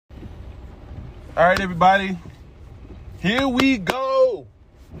All right, everybody. Here we go.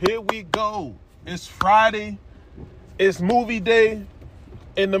 It's Friday. It's movie day.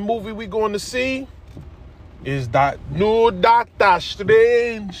 And the movie we're going to see is that new Doctor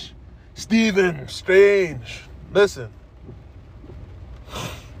Strange. Stephen Strange. Listen.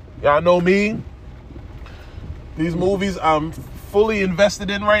 Y'all know me. These movies I'm fully invested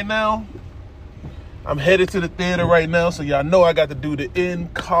in right now. I'm headed to the theater right now, so y'all know I got to do the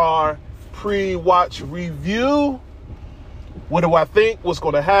in-car pre-watch review. What do I think? What's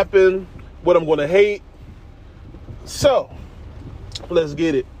going to happen? What I'm going to hate? So, let's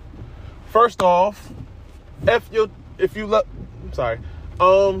get it. First off,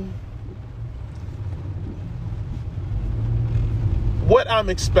 what I'm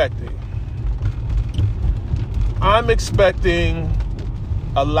expecting. I'm expecting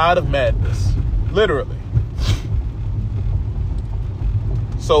a lot of madness. Literally.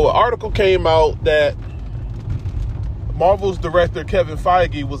 So an article came out that Marvel's director Kevin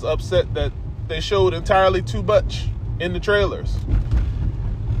Feige was upset that they showed entirely too much in the trailers.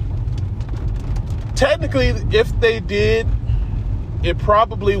 Technically, if they did, it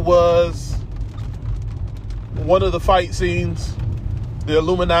probably was one of the fight scenes, the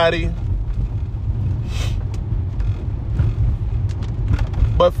Illuminati.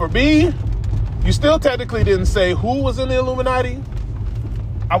 But for me, you still technically didn't say who was in the Illuminati.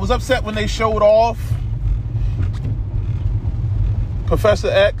 I was upset when they showed off Professor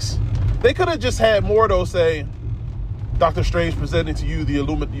X. They could have just had Mordo say, Doctor Strange presenting to you the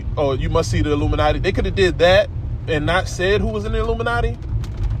Illuminati, or you must see the Illuminati. They could have did that and not said who was in the Illuminati.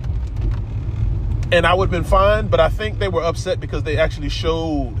 And I would have been fine, but I think they were upset because they actually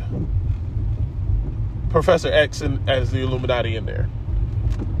showed Professor X as the Illuminati in there.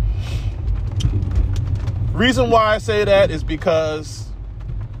 Reason why I say that is because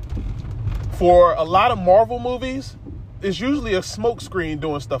for a lot of Marvel movies, it's usually a smokescreen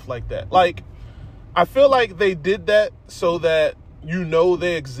doing stuff like that. Like, I feel like they did that so that you know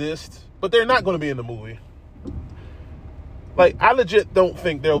they exist, but they're not going to be in the movie. Like, I legit don't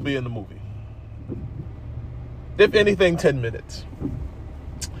think they'll be in the movie. If anything, 10 minutes.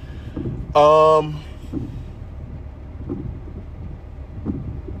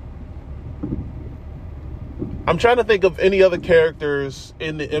 I'm trying to think of any other characters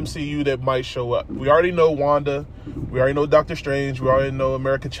in the MCU that might show up. We already know Wanda. We already know Doctor Strange. We already know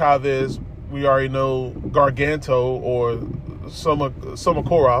America Chavez. We already know Garganto or Soma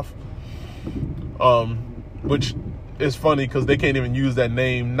Koroth. Which is funny because they can't even use that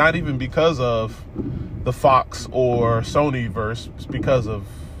name. Not even because of the Fox or Sony verse. It's because of,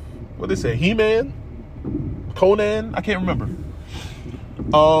 what they say, He-Man? Conan? I can't remember.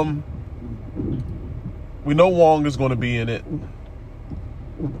 We know Wong is going to be in it.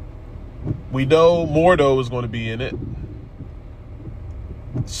 We know Mordo is going to be in it.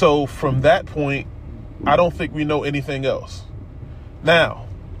 So from that point, I don't think we know anything else. Now,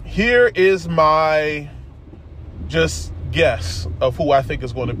 here is my just guess of who I think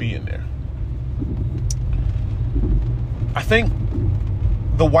is going to be in there. I think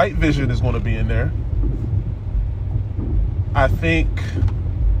the White Vision is going to be in there. I think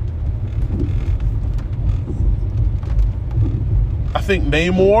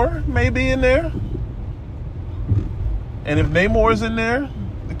Namor may be in there. And if Namor is in there,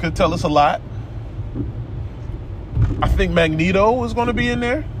 it could tell us a lot. I think Magneto is going to be in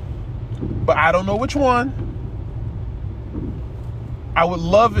there. But I don't know which one. I would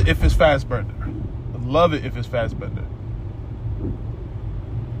love it if it's Fassbender.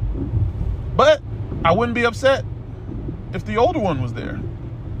 But I wouldn't be upset if the older one was there.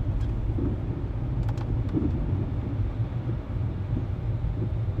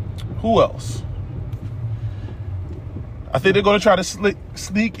 Who else? I think they're going to try to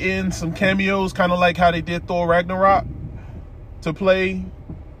sneak in some cameos, kind of like how they did Thor Ragnarok, to play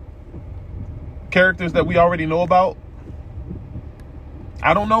characters that we already know about.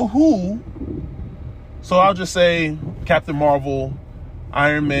 I don't know who, so I'll just say Captain Marvel,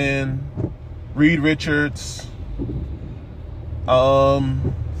 Iron Man, Reed Richards,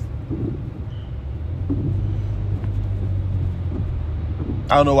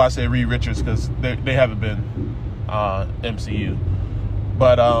 I don't know why I say Reed Richards, because they haven't been MCU.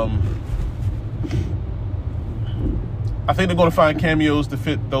 But I think they're going to find cameos to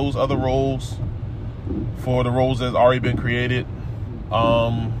fit those other roles for the roles that's already been created. For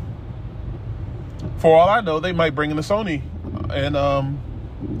all I know, they might bring in the Sony and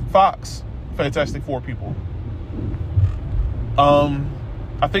Fox Fantastic Four people. I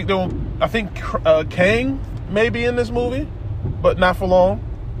think Kang may be in this movie, but not for long.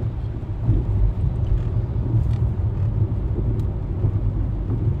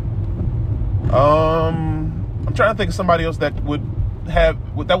 I'm trying to think of somebody else that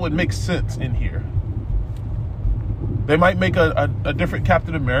would make sense in here. They might make a different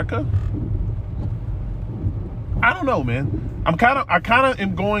Captain America. I don't know, man. I kind of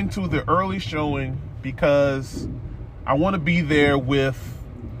am going to the early showing because I want to be there with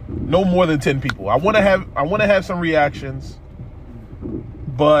no more than 10 people. I want to have some reactions,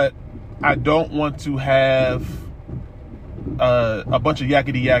 but I don't want to have a bunch of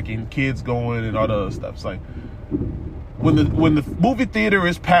yakety yakking kids going and all the other stuff. It's like when the movie theater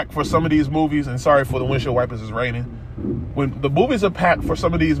is packed for some of these movies, and sorry for the windshield wipers, it's raining. When the movies are packed for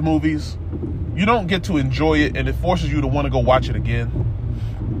some of these movies, you don't get to enjoy it, and it forces you to want to go watch it again.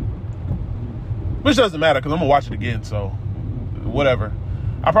 Which doesn't matter because I'm gonna watch it again, so whatever.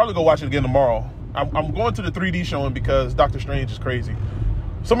 I'll probably go watch it again tomorrow. I'm going to the 3D showing because Doctor Strange is crazy.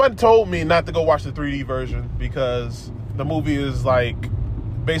 Somebody told me not to go watch the 3D version because the movie is like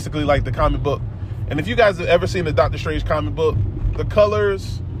basically like the comic book. And if you guys have ever seen the Doctor Strange comic book, the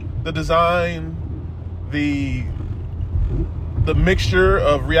colors, the design, the mixture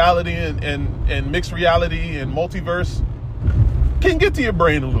of reality and mixed reality and multiverse can get to your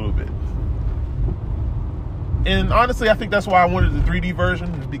brain a little bit. And honestly, I think that's why I wanted the 3D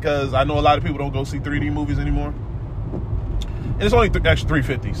version, is because I know a lot of people don't go see 3D movies anymore. And it's only extra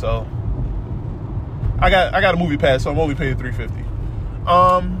 $350, so I got a movie pass, so I'm only paying $350.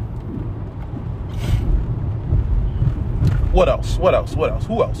 What else?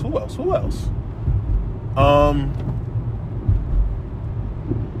 Who else?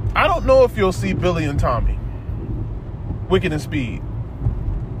 I don't know if you'll see Billy and Tommy, Wicked and Speed,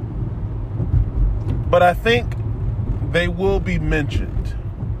 but I think they will be mentioned.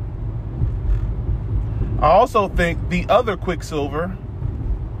 I also think the other Quicksilver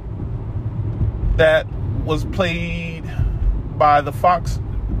that was played by the Fox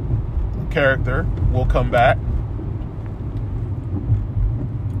character will come back.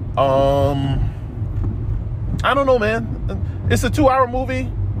 I don't know, man. It's a 2-hour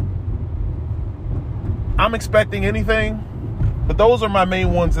movie. I'm expecting anything, but those are my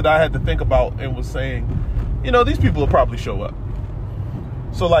main ones that I had to think about and was saying, you know, these people will probably show up.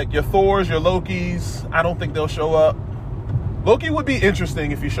 So like your Thors, your Lokis, I don't think they'll show up. Loki would be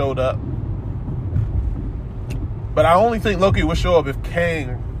interesting if he showed up, but I only think Loki would show up if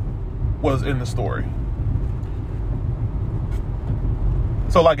Kang was in the story.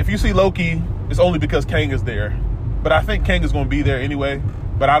 So like if you see Loki, it's only because Kang is there. But I think Kang is going to be there anyway.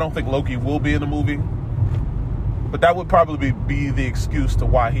 But I don't think Loki will be in the movie. But that would probably be the excuse to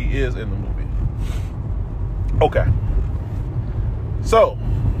why he is in the movie. Okay. So,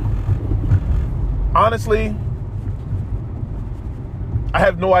 honestly, I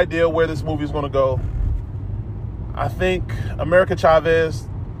have no idea where this movie is going to go. I think America Chavez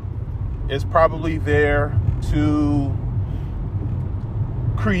is probably there to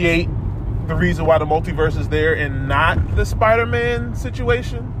create the reason why the multiverse is there and not the Spider-Man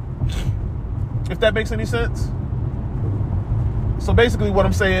situation, if that makes any sense. So basically what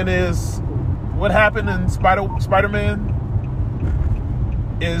I'm saying is what happened in Spider-Man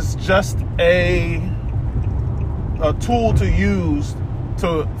is just a tool to use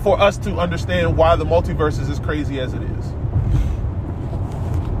for us to understand why the multiverse is as crazy as it is.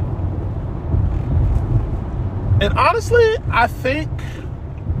 And honestly, I think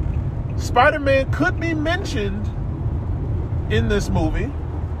Spider-Man could be mentioned in this movie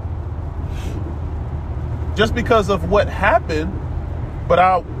just because of what happened, but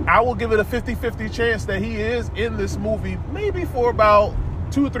I will give it a 50-50 chance that he is in this movie, maybe for about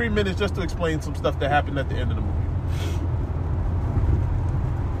 2 or 3 minutes, just to explain some stuff that happened at the end of the movie.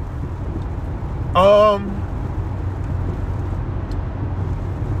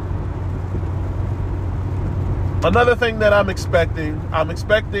 Another thing that I'm expecting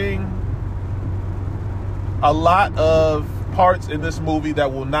a lot of parts in this movie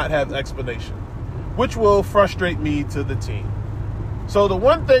that will not have explanation, which will frustrate me to the team. So the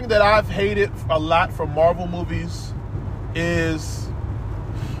one thing that I've hated a lot from Marvel movies is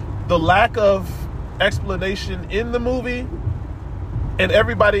the lack of explanation in the movie and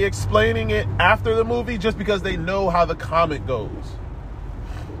everybody explaining it after the movie just because they know how the comic goes.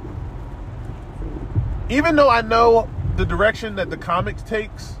 Even though I know the direction that the comics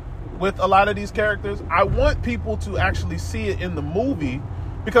takes with a lot of these characters, I want people to actually see it in the movie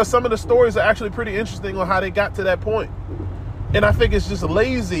because some of the stories are actually pretty interesting on how they got to that point. And I think it's just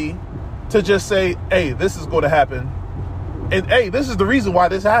lazy to just say, hey, this is going to happen. And hey, this is the reason why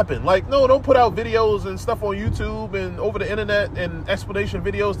this happened. Like, no, don't put out videos and stuff on YouTube and over the internet and explanation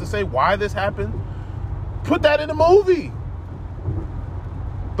videos to say why this happened. Put that in the movie.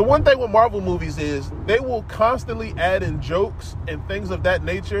 The one thing with Marvel movies is they will constantly add in jokes and things of that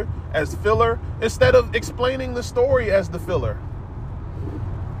nature as filler instead of explaining the story as the filler.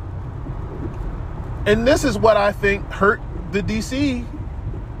 And this is what I think hurt the DC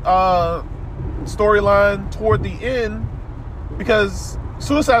storyline toward the end, because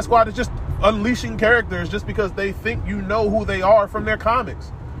Suicide Squad is just unleashing characters just because they think you know who they are from their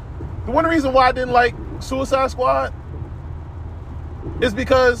comics. The one reason why I didn't like Suicide Squad is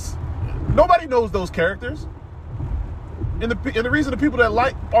because nobody knows those characters. And the reason the people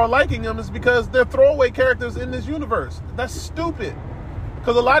that are liking them is because they're throwaway characters in this universe. That's stupid.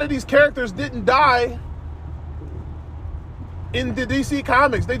 Because a lot of these characters didn't die in the DC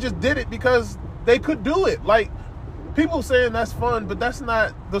comics. They just did it because they could do it. Like, people saying that's fun, but that's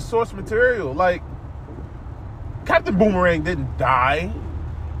not the source material. Like, Captain Boomerang didn't die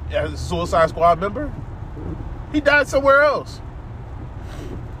as a Suicide Squad member. He died somewhere else.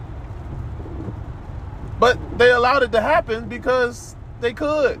 But they allowed it to happen because they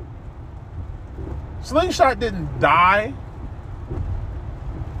could. Slingshot didn't die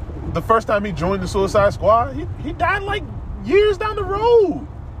the first time he joined the Suicide Squad. He died like years down the road.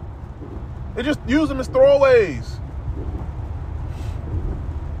 They just used him as throwaways.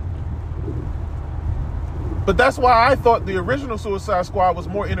 But that's why I thought the original Suicide Squad was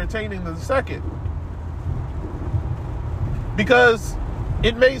more entertaining than the second. Because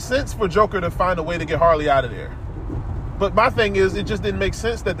it made sense for Joker to find a way to get Harley out of there. But my thing is, it just didn't make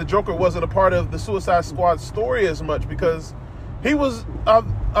sense that the Joker wasn't a part of the Suicide Squad story as much, because he was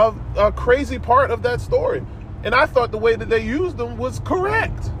a crazy part of that story. And I thought the way that they used him was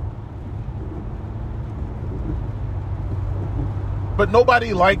correct. But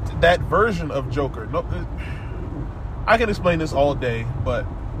nobody liked that version of Joker. No, I can explain this all day, but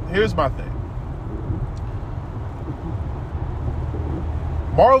here's my thing.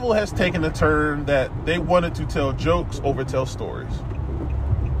 Marvel has taken a turn that they wanted to tell jokes over tell stories.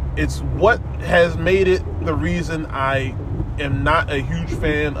 It's what has made it the reason I am not a huge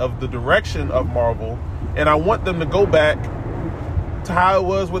fan of the direction of Marvel, and I want them to go back to how it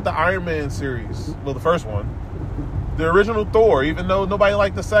was with the Iron Man series. Well, the first one. The original Thor, even though nobody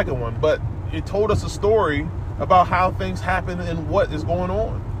liked the second one, but it told us a story about how things happen and what is going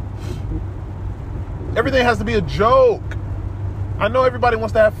on. Everything has to be a joke. I know everybody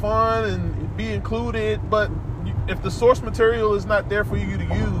wants to have fun and be included, but if the source material is not there for you to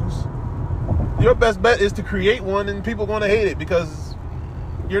use, your best bet is to create one, and people are going to hate it because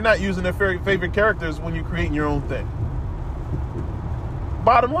you're not using their favorite characters when you're creating your own thing.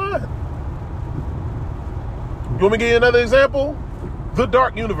 Bottom line. You want me to give you another example? The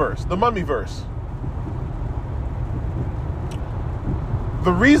Dark Universe, the Mummyverse.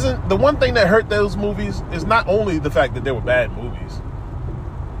 The one thing that hurt those movies is not only the fact that they were bad movies.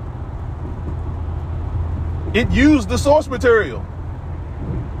 It used the source material.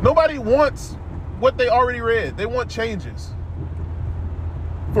 Nobody wants what they already read. They want changes.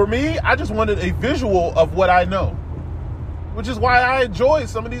 For me, I just wanted a visual of what I know, which is why I enjoy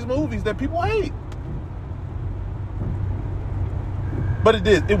some of these movies that people hate. But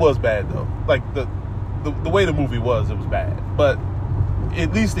it was bad though. Like the way the movie was, it was bad. But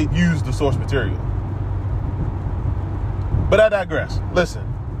at least it used the source material. But I digress. Listen,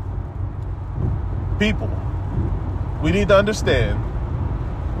 people, we need to understand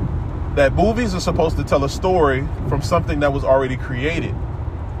that movies are supposed to tell a story from something that was already created.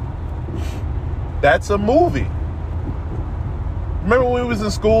 That's a movie. Remember when we was in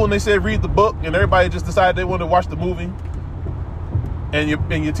school and they said read the book, and everybody just decided they wanted to watch the movie? And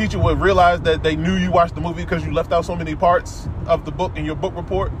your teacher would realize that they knew you watched the movie because you left out so many parts of the book in your book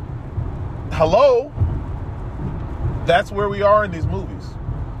report. Hello? That's where we are in these movies.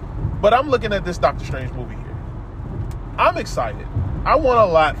 But I'm looking at this Doctor Strange movie here. I'm excited. I want a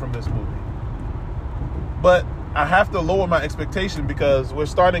lot from this movie. But I have to lower my expectation because we're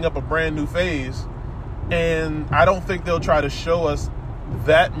starting up a brand new phase. And I don't think they'll try to show us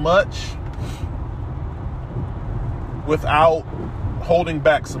that much without holding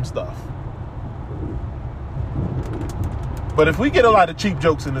back some stuff. But if we get a lot of cheap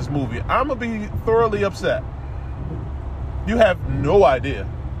jokes in this movie, I'm gonna be thoroughly upset. You have no idea.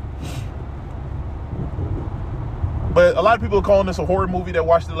 But a lot of people are calling this a horror movie that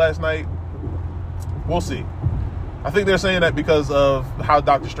watched it last night. We'll see. I think they're saying that because of how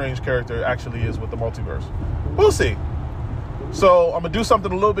Doctor Strange's character actually is with the multiverse. We'll see. So I'm gonna do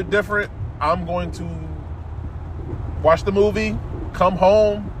something a little bit different. I'm going to watch the movie, come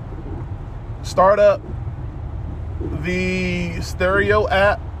home, start up the stereo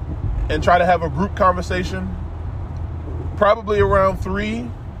app, and try to have a group conversation probably around 3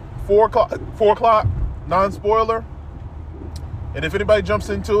 4 o'clock, non-spoiler. And if anybody jumps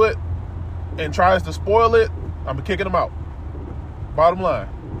into it and tries to spoil it, I'm kicking them out. Bottom line.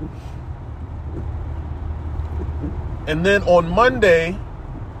 And then on Monday,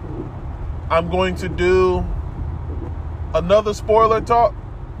 I'm going to do another spoiler talk,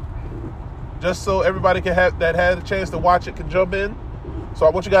 just so everybody can have that had a chance to watch it can jump in. So I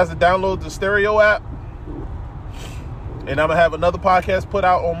want you guys to download the Stereo app, and I'm gonna have another podcast put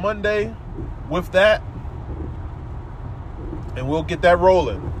out on Monday with that, and we'll get that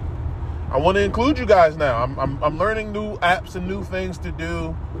rolling. I want to include you guys now. I'm learning new apps and new things to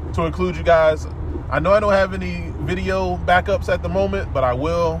do to include you guys. I know I don't have any video backups at the moment, but I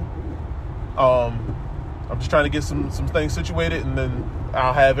will. I'm just trying to get some things situated, and then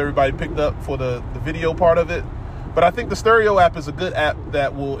I'll have everybody picked up for the video part of it. But I think the Stereo app is a good app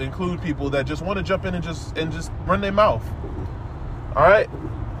that will include people that just want to jump in and just run their mouth. All right.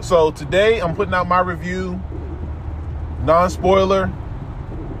 So today I'm putting out my review, non-spoiler.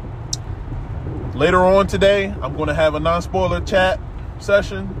 Later on today, I'm going to have a non-spoiler chat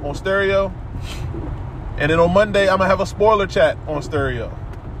session on Stereo. And then on Monday, I'm going to have a spoiler chat on Stereo.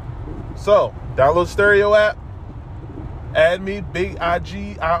 So, download the Stereo app. Add me, Big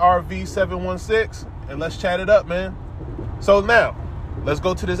IGIRV 716, and let's chat it up, man. So now, let's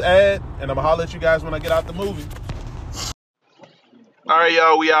go to this ad, and I'm going to holler at you guys when I get out the movie. All right,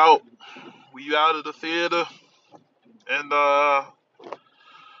 y'all, we out. We out of the theater. And,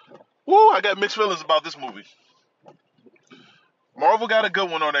 I got mixed feelings about this movie. Marvel got a good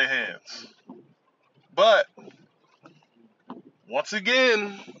one on their hands. But, once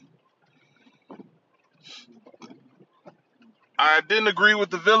again, I didn't agree with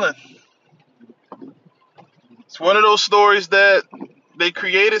the villain. It's one of those stories that they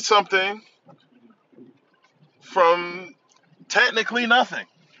created something from technically nothing.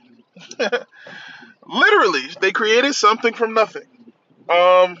 Literally, they created something from nothing.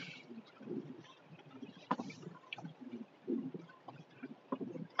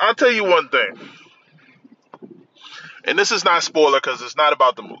 I'll tell you one thing. And this is not a spoiler because it's not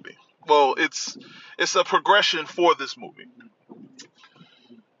about the movie. Well, it's a progression for this movie.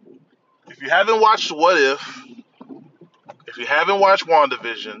 If you haven't watched What if you haven't watched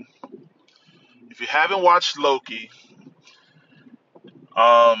WandaVision, if you haven't watched Loki,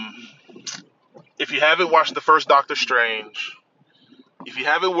 if you haven't watched the first Doctor Strange, if you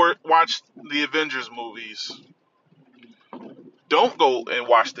haven't watched the Avengers movies, don't go and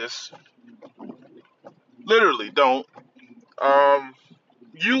watch this. Literally, don't.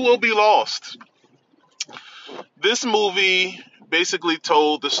 You will be lost. This movie basically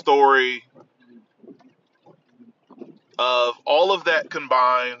told the story of all of that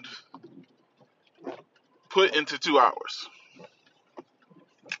combined, put into 2 hours.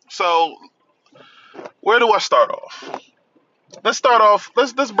 So, where do I start off?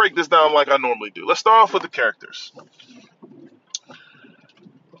 Let's break this down like I normally do. Let's start off with the characters.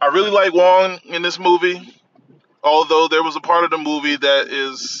 I really like Wong in this movie, although there was a part of the movie that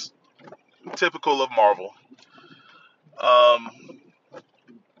is typical of Marvel.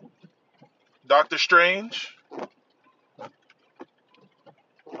 Doctor Strange.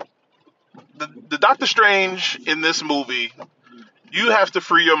 The Doctor Strange in this movie, you have to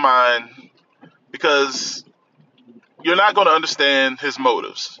free your mind because you're not going to understand his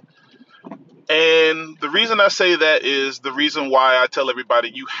motives. And the reason I say that is the reason why I tell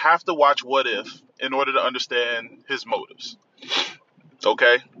everybody you have to watch What If in order to understand his motives.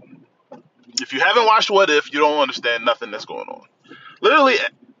 Okay? If you haven't watched What If, you don't understand nothing that's going on. Literally,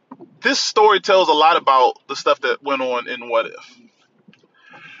 this story tells a lot about the stuff that went on in What If.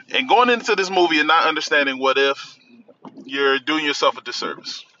 And going into this movie and not understanding What If, you're doing yourself a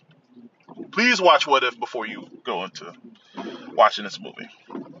disservice. Please watch What If before you go into watching this movie.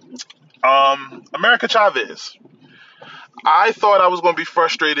 America Chavez. I thought I was going to be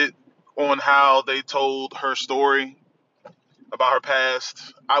frustrated on how they told her story about her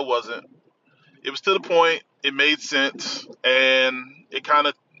past. I wasn't. It was to the point, it made sense, and it kind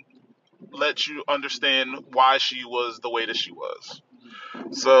of let you understand why she was the way that she was.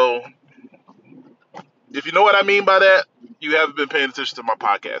 So, if you know what I mean by that, you haven't been paying attention to my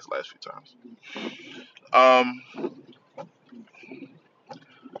podcast last few times.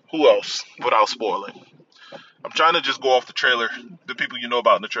 Who else without spoiling? I'm trying to just go off the trailer, the people you know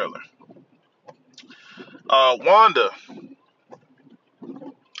about in the trailer. Wanda.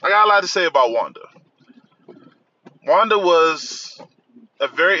 I got a lot to say about Wanda. Wanda was a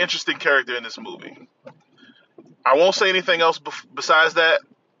very interesting character in this movie. I won't say anything else besides that.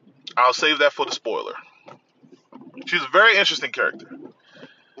 I'll save that for the spoiler. She's a very interesting character.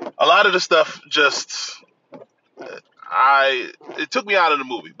 a lot of the stuff just it took me out of the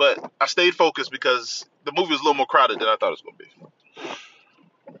movie, but I stayed focused because the movie was a little more crowded than I thought it was going to be.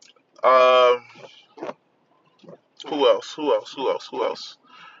 Who else?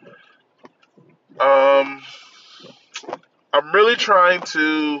 I'm really trying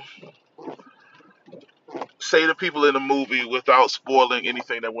to say to people in the movie without spoiling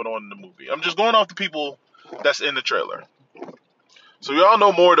anything that went on in the movie. I'm just going off the people that's in the trailer. So we all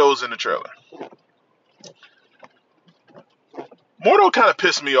know Mordo's in the trailer. Mordo kind of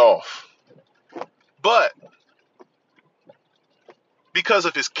pissed me off, but because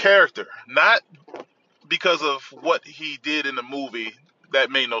of his character, not because of what he did in the movie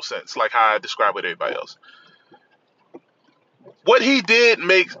that made no sense, like how I described with everybody else. What he did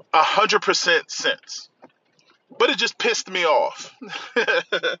makes 100% sense, but it just pissed me off.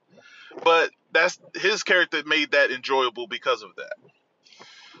 But that's his character made that enjoyable because of that.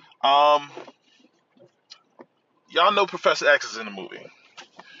 Y'all know Professor X is in the movie.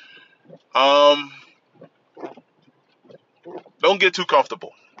 Don't get too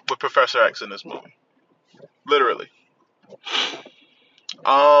comfortable with Professor X in this movie. Literally.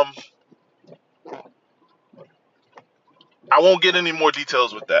 I won't get any more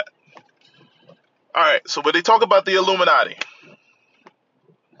details with that. Alright, so when they talk about the Illuminati,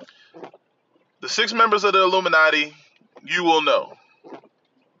 the 6 members of the Illuminati, you will know.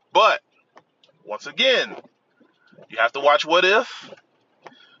 But, once again, you have to watch What If.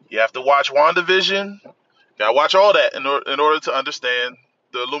 You have to watch WandaVision. You gotta watch all that in order to understand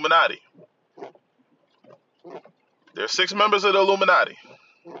the Illuminati. There are 6 members of the Illuminati.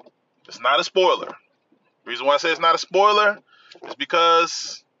 It's not a spoiler. The reason why I say it's not a spoiler is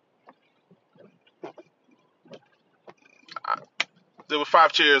because there were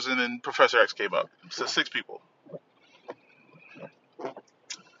 5 chairs and then Professor X came up. So 6 people.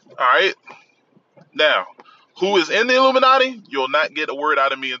 Alright. Now, who is in the Illuminati? You'll not get a word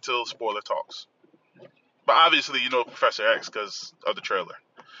out of me until spoiler talks. But obviously you know Professor X because of the trailer.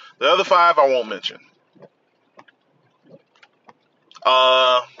 The other 5 I won't mention.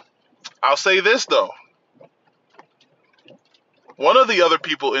 I'll say this though. One of the other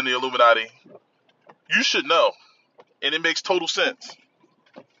people in the Illuminati, you should know, and it makes total sense.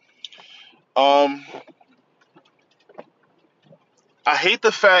 I hate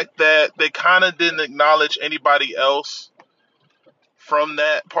the fact that they kind of didn't acknowledge anybody else from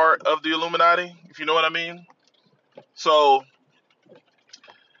that part of the Illuminati, if you know what I mean. So,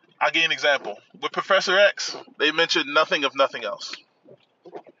 I'll give you an example. With Professor X, they mentioned nothing of nothing else.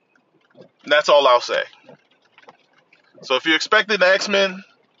 And that's all I'll say. So if you're expecting the X-Men,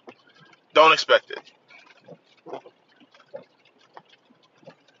 don't expect it.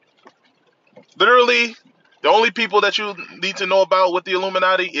 Literally, the only people that you need to know about with the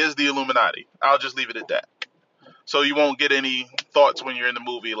Illuminati is the Illuminati. I'll just leave it at that. So you won't get any thoughts when you're in the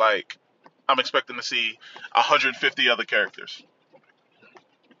movie like, I'm expecting to see 150 other characters.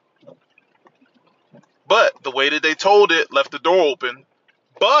 But the way that they told it left the door open.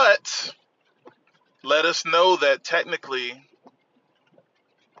 But let us know that technically,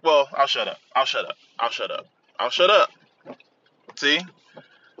 well, I'll shut up. See?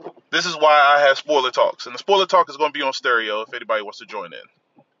 This is why I have spoiler talks. And the spoiler talk is going to be on stereo if anybody wants to join in.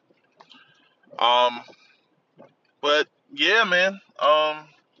 But yeah, man.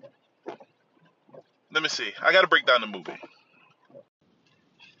 Let me see. I got to break down the movie.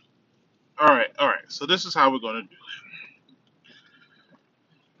 All right. So this is how we're going to do it.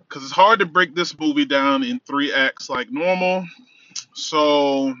 Because it's hard to break this movie down in 3 acts like normal.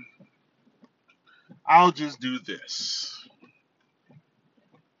 So I'll just do this.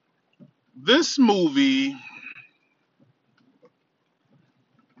 This movie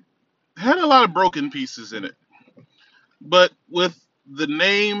had a lot of broken pieces in it. But with the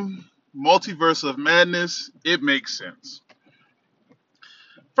name Multiverse of Madness, it makes sense.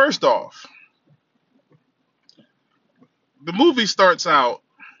 First off, the movie starts out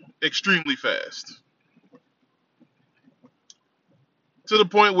extremely fast. To the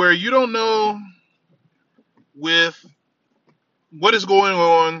point where you don't know with what is going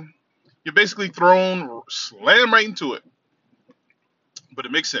on. You're basically thrown slam right into it. But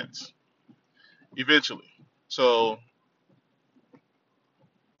it makes sense. Eventually. So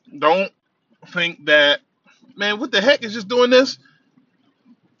don't think that, man, what the heck is just doing this?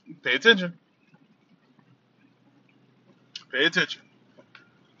 Pay attention.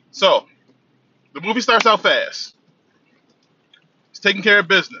 So, the movie starts out fast. It's taking care of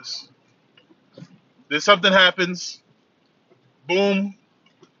business. Then something happens. Boom.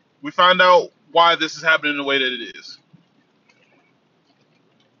 We find out why this is happening the way that it is.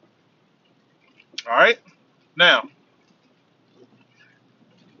 All right. Now,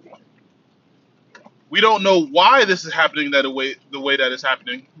 we don't know why this is happening the way that it's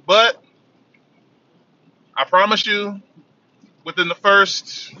happening, but I promise you, within the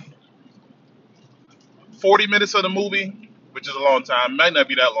first 40 minutes of the movie, which is a long time, might not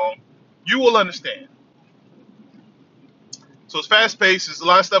be that long, you will understand. So it's fast paced. There's a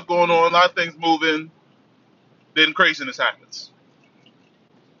lot of stuff going on, a lot of things moving. Then craziness happens.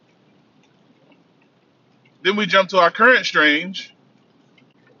 Then we jump to our current Strange,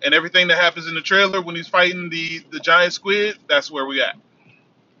 and everything that happens in the trailer when he's fighting the giant squid. That's where we at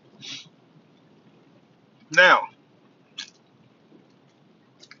now.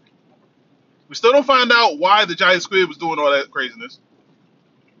 We still don't find out why the giant squid was doing all that craziness.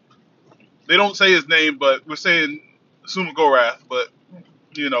 They don't say his name, but we're saying Sumagorath, but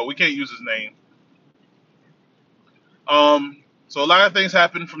we can't use his name. So a lot of things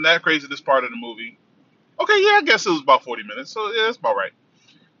happen from that craziness part of the movie. Okay, yeah, I guess it was about 40 minutes, so yeah, that's about right.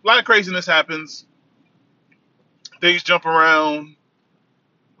 A lot of craziness happens. Things jump around.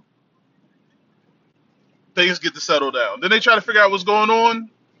 Things get to settle down. Then they try to figure out what's going on.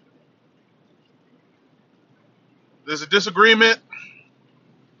 There's a disagreement.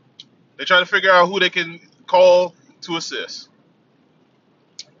 They try to figure out who they can call to assist.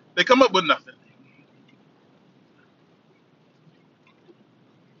 They come up with nothing.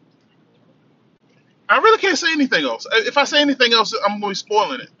 I really can't say anything else. If I say anything else, I'm going to be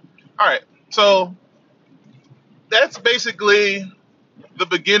spoiling it. All right, so that's basically the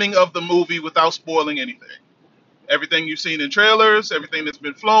beginning of the movie without spoiling anything. Everything you've seen in trailers, everything that's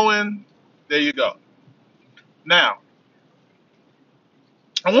been flowing, there you go. Now,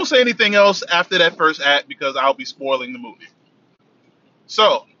 I won't say anything else after that first act because I'll be spoiling the movie.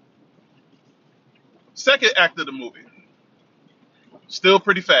 So, second act of the movie, still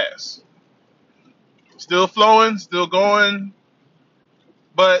pretty fast. Still flowing, still going,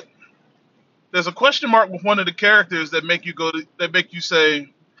 but there's a question mark with one of the characters that make you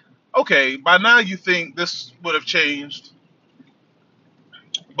say, okay, by now you think this would have changed,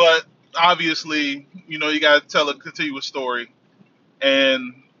 but obviously, you got to tell a continuous story,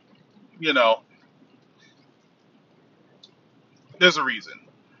 and you know, there's a reason.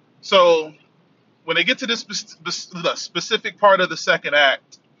 So when they get to this specific part of the second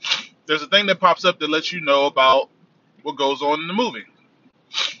act, there's a thing that pops up that lets you know about what goes on in the movie.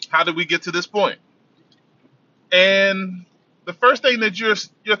 How did we get to this point? And the first thing that you're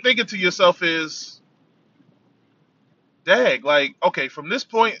thinking to yourself is, dag, like, okay, from this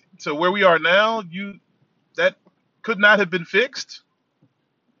point to where we are now, that could not have been fixed.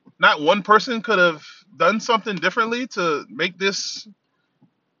 Not one person could have done something differently to make this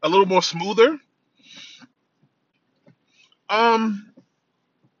a little more smoother.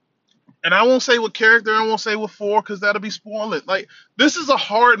 And I won't say what character, I won't say what for, because that'll be spoiling. Like, this is a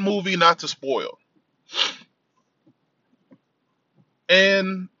hard movie not to spoil.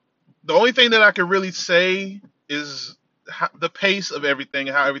 And the only thing that I can really say is the pace of everything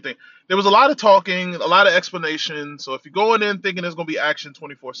and how everything. There was a lot of talking, a lot of explanation. So if you're going in thinking there's going to be action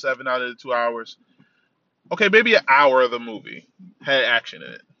 24/7 out of the 2 hours, okay, maybe an hour of the movie had action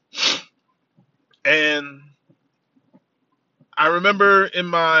in it. And I remember in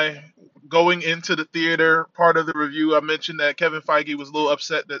my going into the theater part of the review, I mentioned that Kevin Feige was a little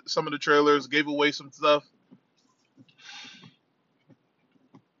upset that some of the trailers gave away some stuff.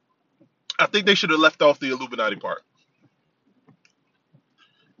 I think they should have left off the Illuminati part.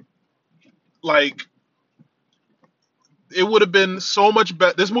 Like, it would have been so much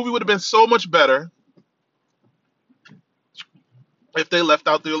better. This movie would have been so much better if they left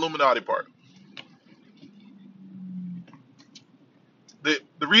out the Illuminati part.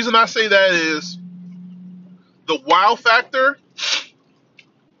 The reason I say that is the wow factor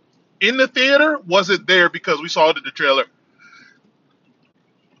in the theater wasn't there because we saw it in the trailer.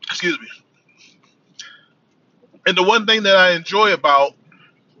 Excuse me. And the one thing that I enjoy about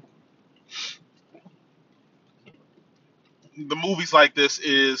the movies like this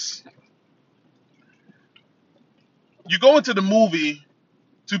is you go into the movie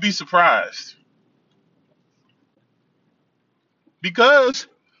to be surprised. Because,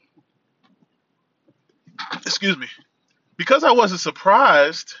 excuse me, because I wasn't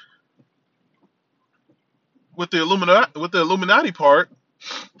surprised with the Illuminati part,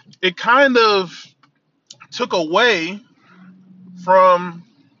 it kind of took away from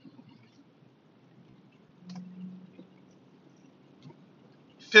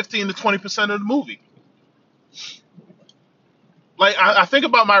 $15 to 20% of the movie. Like, I think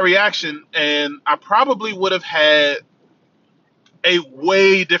about my reaction, and I probably would have had a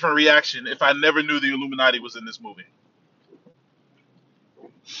way different reaction if I never knew the Illuminati was in this movie.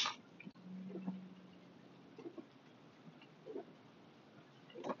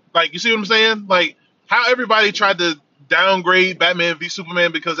 Like, you see what I'm saying? Like, how everybody tried to downgrade Batman v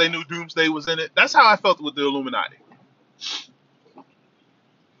Superman because they knew Doomsday was in it. That's how I felt with the Illuminati.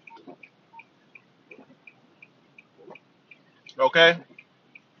 Okay?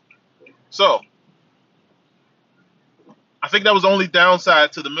 So, I think that was the only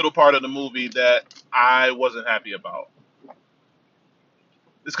downside to the middle part of the movie that I wasn't happy about.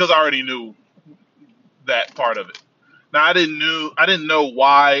 It's because I already knew that part of it. Now I didn't know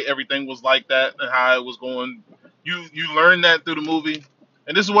why everything was like that and how it was going. You learn that through the movie,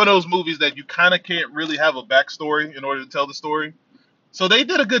 and this is one of those movies that you kind of can't really have a backstory in order to tell the story. So they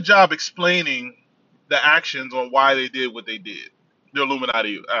did a good job explaining the actions on why they did what they did. The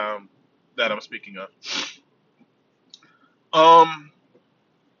Illuminati that I'm speaking of. Um,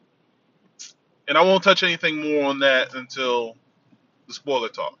 and I won't touch anything more on that until the spoiler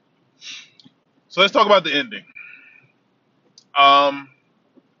talk. So let's talk about the ending. Um,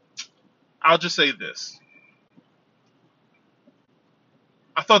 I'll just say this.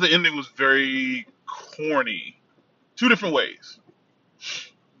 I thought the ending was very corny. Two different ways.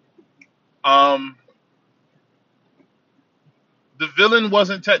 Um, the villain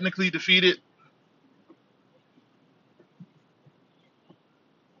wasn't technically defeated.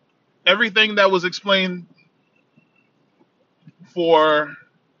 Everything that was explained for.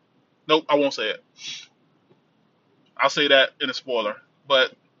 Nope, I won't say it. I'll say that in a spoiler.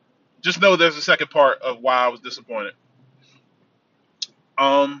 But just know there's a second part of why I was disappointed.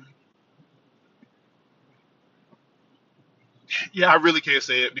 Um, yeah, I really can't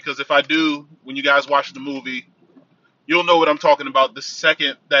say it because if I do, when you guys watch the movie, you'll know what I'm talking about the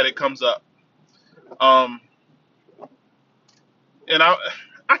second that it comes up. Um, and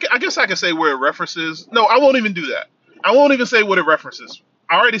I guess I can say where it references. No, I won't even do that. I won't even say what it references.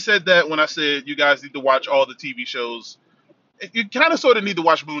 I already said that when I said you guys need to watch all the TV shows. You kind of sort of need to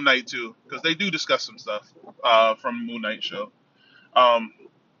watch Moon Knight too because they do discuss some stuff from Moon Knight show. Um,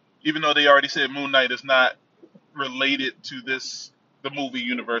 even though they already said Moon Knight is not related to the movie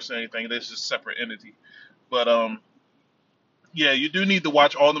universe or anything, there's just separate entity. But yeah, you do need to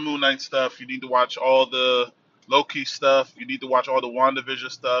watch all the Moon Knight stuff. You need to watch all the Loki stuff. You need to watch all the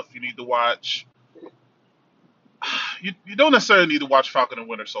WandaVision stuff. You need to watch. You don't necessarily need to watch Falcon and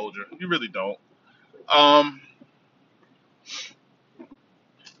Winter Soldier. You really don't. Um,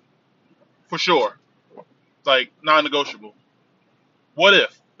 for sure, it's like non-negotiable. What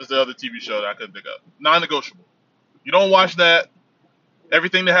if is the other TV show that I couldn't think of? Non-negotiable. You don't watch that.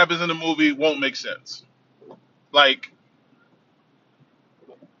 Everything that happens in the movie won't make sense. Like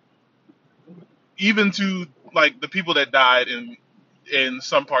even to like the people that died in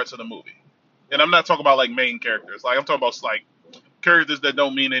some parts of the movie. And I'm not talking about like main characters. Like I'm talking about like characters that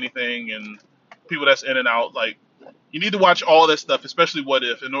don't mean anything and people that's in and out. Like you need to watch all that stuff, especially What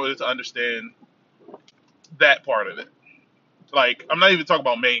If, in order to understand that part of it. Like I'm not even talking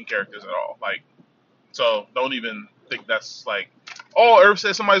about main characters at all. Like so, don't even think that's like, oh, Earth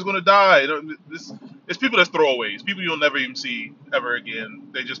says somebody's gonna die. It's people that's throwaways. People you'll never even see ever again.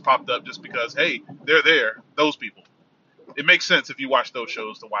 They just popped up just because, hey, they're there. Those people. It makes sense if you watch those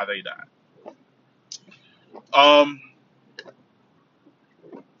shows to why they died. Um,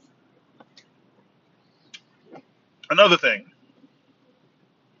 another thing,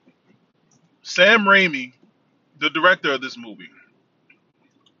 Sam Raimi, the director of this movie,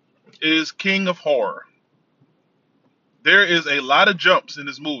 is king of horror. There is a lot of jumps in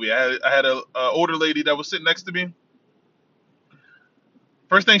this movie. I had a older lady that was sitting next to me.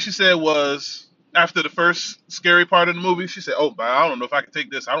 First thing she said was, after the first scary part of the movie, she said, "Oh, I don't know if I can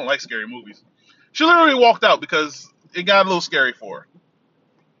take this. I don't like scary movies." She literally walked out because it got a little scary for her.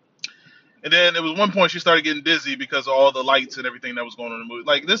 And then there was one point she started getting dizzy because of all the lights and everything that was going on in the movie.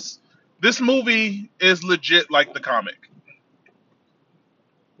 Like this movie is legit like the comic.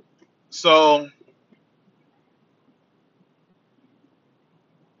 So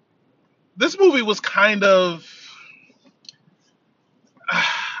this movie was kind of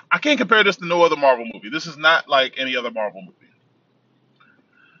I can't compare this to no other Marvel movie. This is not like any other Marvel movie.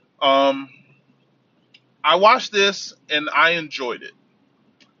 Um, I watched this and I enjoyed it.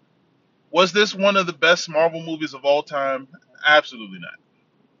 Was this one of the best Marvel movies of all time? Absolutely not.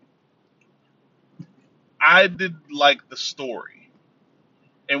 I did like the story.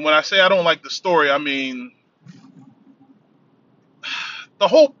 And when I say I don't like the story, I mean the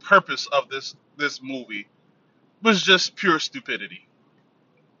whole purpose of this movie was just pure stupidity.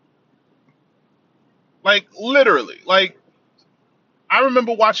 Like literally. Like I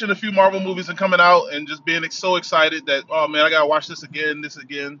remember watching a few Marvel movies and coming out and just being so excited that, oh man, I gotta watch this again, this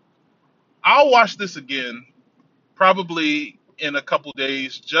again. I'll watch this again probably in a couple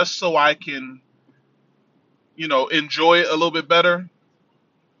days just so I can, enjoy it a little bit better.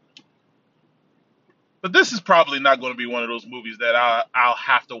 But this is probably not going to be one of those movies that I'll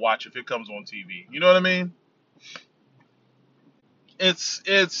have to watch if it comes on TV. You know what I mean? It's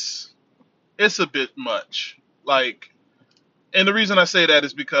a bit much. Like, and the reason I say that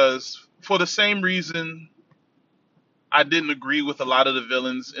is because for the same reason I didn't agree with a lot of the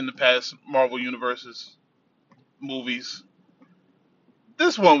villains in the past Marvel Universe's movies.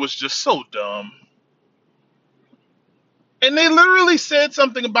 This one was just so dumb. And they literally said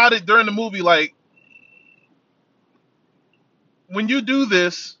something about it during the movie, like, when you do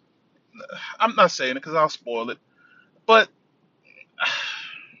this, I'm not saying it because I'll spoil it, but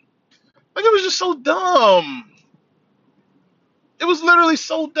like it was just so dumb. It was literally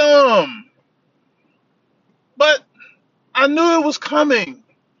so dumb. But I knew it was coming.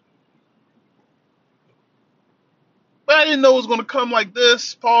 But I didn't know it was gonna come like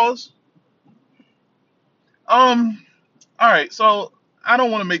this. Pause. All right, so I don't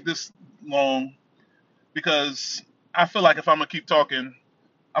want to make this long because I feel like if I'm gonna keep talking,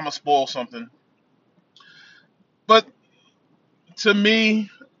 I'm gonna spoil something. But to me,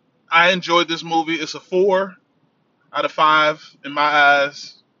 I enjoyed this movie. It's a 4 out of 5 in my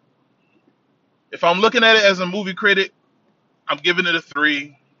eyes. If I'm looking at it as a movie critic, I'm giving it a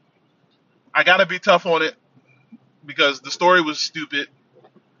 3. I gotta be tough on it because the story was stupid.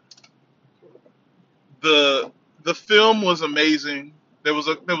 The film was amazing. There was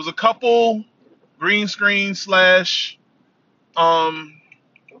a couple green screen slash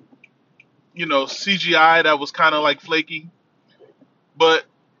CGI that was kind of like flaky, but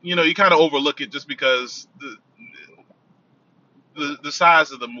you kind of overlook it just because the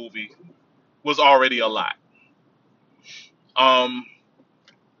size of the movie was already a lot. Um,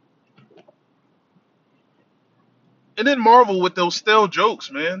 and then Marvel with those stale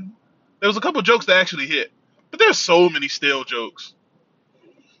jokes, man. There was a couple jokes that actually hit, but there's so many stale jokes.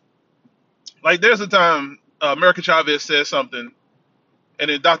 Like there's a time America Chavez said something, and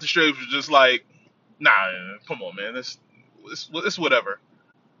then Doctor Strange was just like, "Nah, come on, man, it's whatever."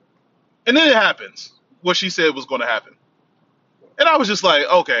 And then it happens. What she said was going to happen, and I was just like,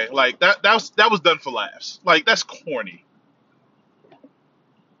 "Okay, like that was done for laughs. Like that's corny.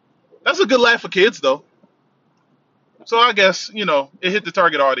 That's a good laugh for kids, though." So I guess it hit the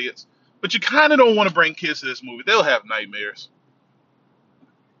target audience. But you kind of don't want to bring kids to this movie. They'll have nightmares.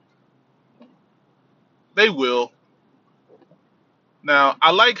 They will. Now,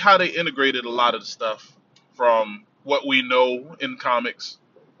 I like how they integrated a lot of the stuff from what we know in comics.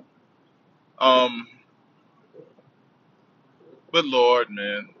 Um, but Lord,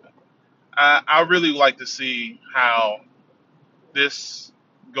 man, I really like to see how this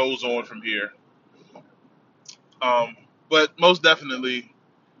goes on from here. Um, but most definitely,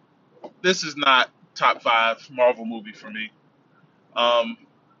 this is not top 5 Marvel movie for me. Um,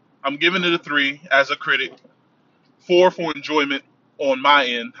 I'm giving it a 3 as a critic, 4 for enjoyment on my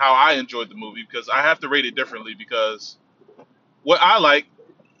end, how I enjoyed the movie, because I have to rate it differently because what I like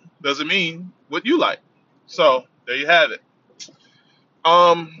doesn't mean what you like. So there you have it.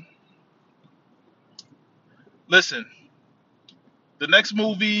 Um, Listen, the next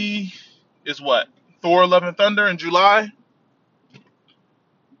movie is what? Thor: Love and Thunder in July.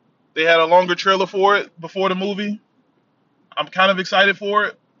 They had a longer trailer for it before the movie. I'm kind of excited for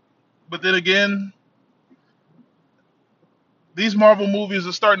it, but then again, these Marvel movies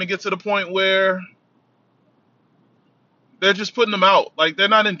are starting to get to the point where they're just putting them out. Like they're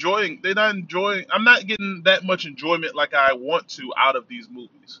not enjoying I'm not getting that much enjoyment like I want to out of these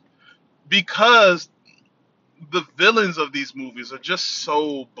movies. Because the villains of these movies are just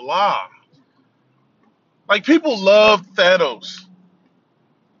so blah. Like people love Thanos,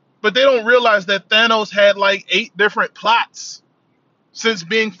 but they don't realize that Thanos had like 8 different plots since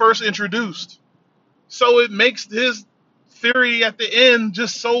being first introduced. So it makes his theory at the end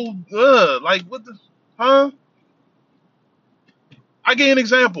just so like what the huh? I give you an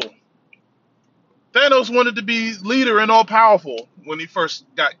example. Thanos wanted to be leader and all powerful when he first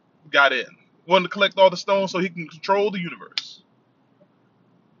got in. Wanted to collect all the stones so he can control the universe.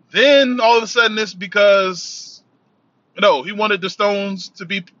 Then all of a sudden it's because no, he wanted the stones to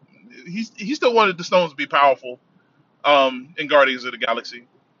be he still wanted the stones to be powerful in Guardians of the Galaxy.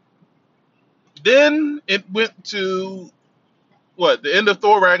 Then it went to what, the end of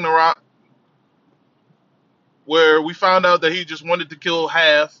Thor Ragnarok, where we found out that he just wanted to kill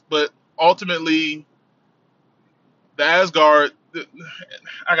half, but ultimately the Asgard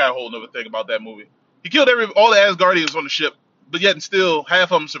I got a whole nother thing about that movie. He killed all the Asgardians on the ship, but yet and still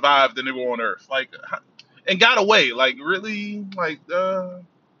half of them survived and they were on Earth. Like, and got away. Like, really? Like,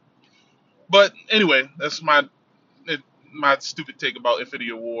 but anyway, that's my stupid take about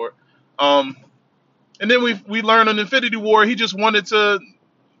Infinity War. Um, and then we learned on Infinity War he just wanted to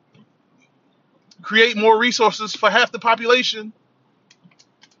create more resources for half the population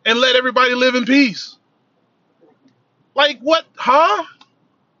and let everybody live in peace. Like, what? Huh?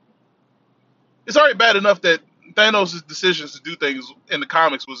 It's already bad enough that Thanos' decisions to do things in the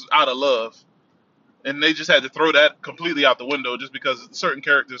comics was out of love, and they just had to throw that completely out the window just because certain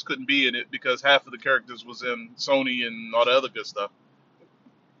characters couldn't be in it because half of the characters was in Sony and all the other good stuff.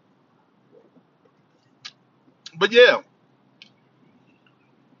 But yeah,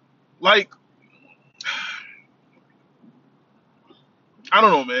 like, I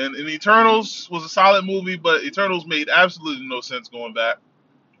don't know, man. And Eternals was a solid movie, but Eternals made absolutely no sense going back.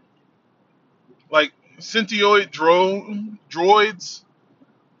 Like, syntioid droids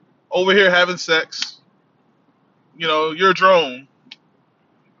over here having sex. You know, you're a drone.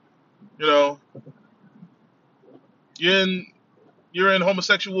 You know, you're in you're in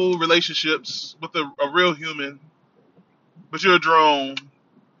homosexual relationships with a real human, but you're a drone.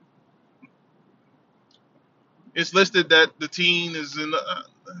 It's listed that the teen is in.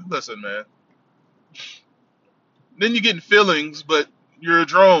 Listen, man. Then you're getting feelings, but you're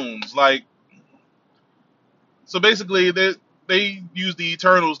drones. Like, so basically, they use the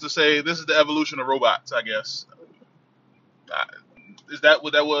Eternals to say this is the evolution of robots. I guess. Uh, Is that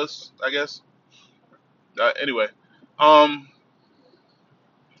what that was? I guess. Anyway, um,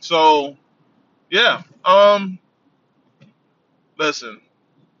 so yeah, listen,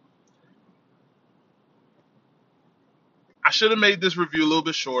 I should have made this review a little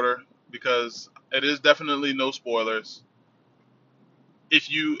bit shorter because it is definitely no spoilers. If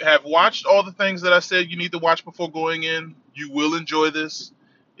you have watched all the things that I said you need to watch before going in, you will enjoy this.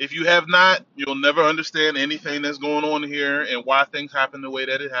 If you have not, you'll never understand anything that's going on here and why things happen the way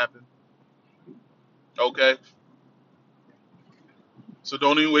that it happened. Okay? So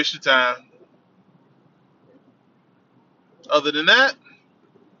don't even waste your time. Other than that,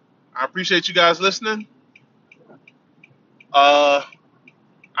 I appreciate you guys listening. Uh,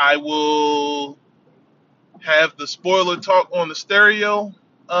 I will have the spoiler talk on the stereo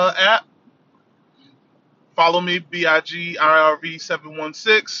app. Follow me,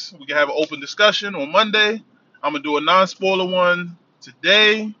 BIGIRV716. We can have an open discussion on Monday. I'm gonna do a non-spoiler one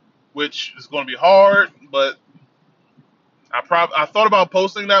today, which is gonna be hard, but I thought about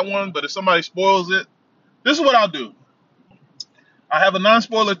posting that one, but if somebody spoils it, this is what I'll do. I have a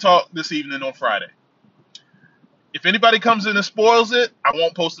non-spoiler talk this evening on Friday. If anybody comes in and spoils it, I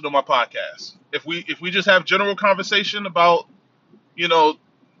won't post it on my podcast. If we just have general conversation about, you know,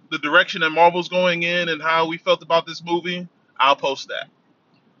 the direction that Marvel's going in and how we felt about this movie, I'll post that.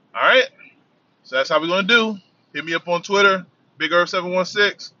 All right? So that's how we're going to do. Hit me up on Twitter, Big Earth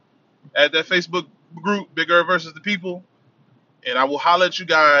 716. Add that Facebook group, Big Earth versus the People. And I will holler at you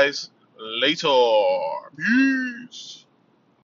guys later. Peace.